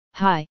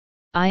Hi,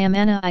 I am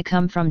Anna. I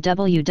come from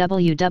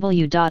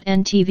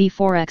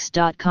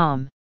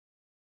www.ntvforex.com.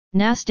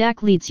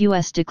 Nasdaq leads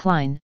US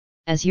decline,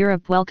 as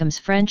Europe welcomes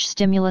French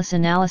stimulus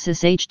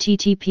analysis.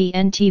 http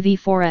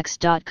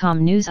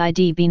ntvforex.com News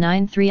ID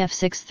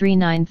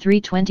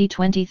B93F6393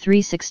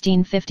 2023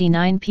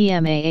 16:59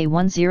 PM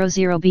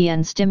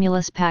AA100BN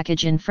Stimulus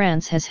package in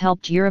France has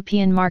helped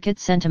European market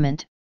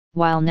sentiment,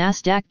 while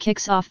Nasdaq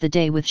kicks off the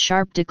day with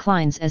sharp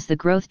declines as the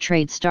growth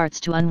trade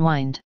starts to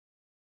unwind.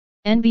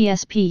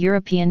 NBSP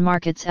European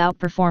markets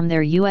outperform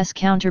their US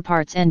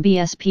counterparts.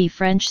 NBSP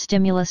French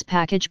stimulus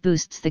package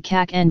boosts the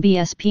CAC.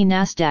 NBSP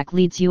Nasdaq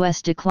leads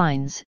US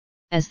declines,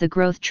 as the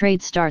growth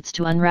trade starts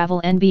to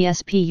unravel.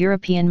 NBSP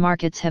European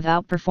markets have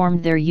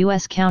outperformed their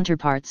US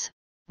counterparts,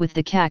 with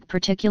the CAC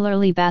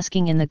particularly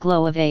basking in the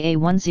glow of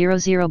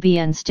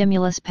AA100BN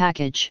stimulus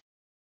package.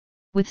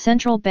 With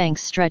central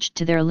banks stretched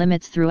to their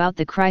limits throughout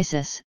the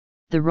crisis,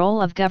 the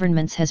role of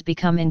governments has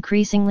become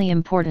increasingly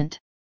important.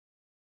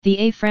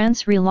 The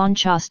France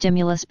Relaunch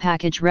stimulus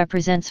package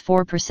represents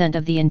 4%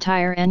 of the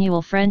entire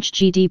annual French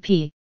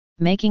GDP,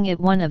 making it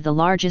one of the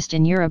largest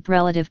in Europe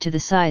relative to the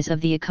size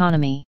of the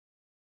economy.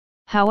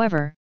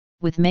 However,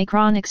 with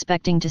Macron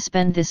expecting to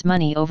spend this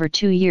money over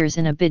 2 years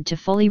in a bid to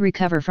fully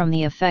recover from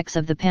the effects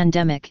of the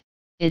pandemic,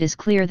 it is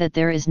clear that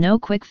there is no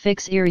quick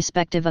fix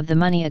irrespective of the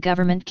money a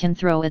government can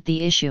throw at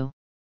the issue.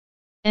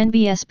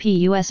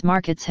 NBSP US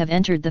markets have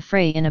entered the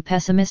fray in a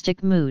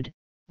pessimistic mood,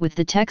 with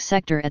the tech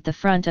sector at the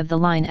front of the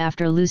line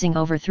after losing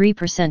over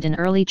 3% in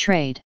early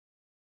trade.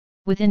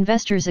 With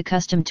investors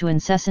accustomed to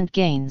incessant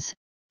gains,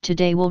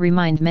 today will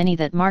remind many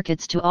that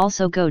markets to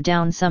also go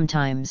down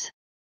sometimes.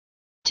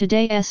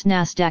 Today's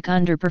Nasdaq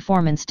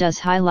underperformance does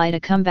highlight a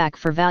comeback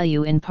for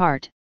value in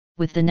part,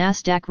 with the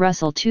Nasdaq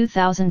Russell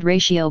 2000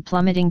 ratio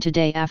plummeting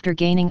today after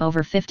gaining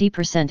over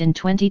 50% in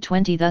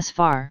 2020 thus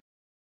far.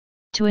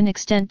 To an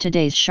extent,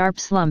 today's sharp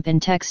slump in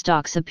tech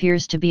stocks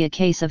appears to be a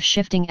case of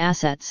shifting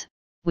assets,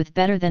 with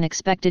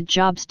better-than-expected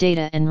jobs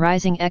data and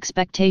rising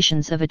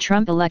expectations of a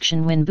Trump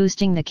election win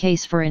boosting the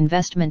case for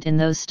investment in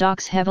those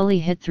stocks heavily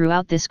hit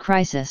throughout this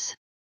crisis.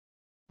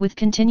 With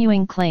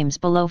continuing claims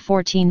below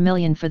 14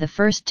 million for the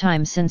first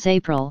time since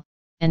April,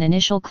 and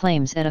initial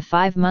claims at a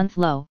 5-month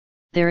low,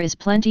 there is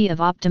plenty of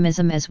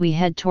optimism as we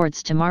head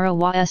towards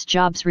tomorrow's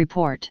jobs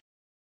report.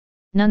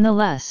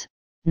 Nonetheless,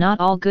 not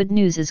all good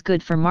news is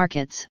good for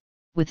markets,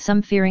 with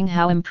some fearing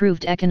how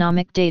improved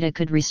economic data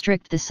could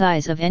restrict the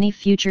size of any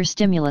future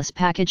stimulus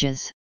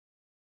packages.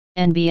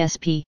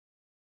 NBSP.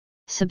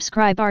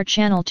 Subscribe our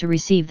channel to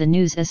receive the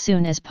news as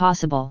soon as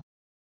possible.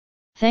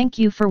 Thank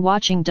you for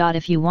watching.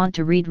 If you want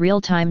to read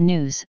real-time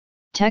news,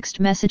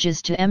 text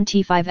messages to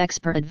MT5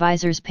 Expert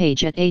Advisors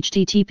page at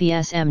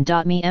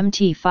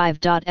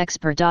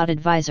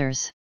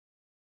https://m.me/mt5.expert.advisors.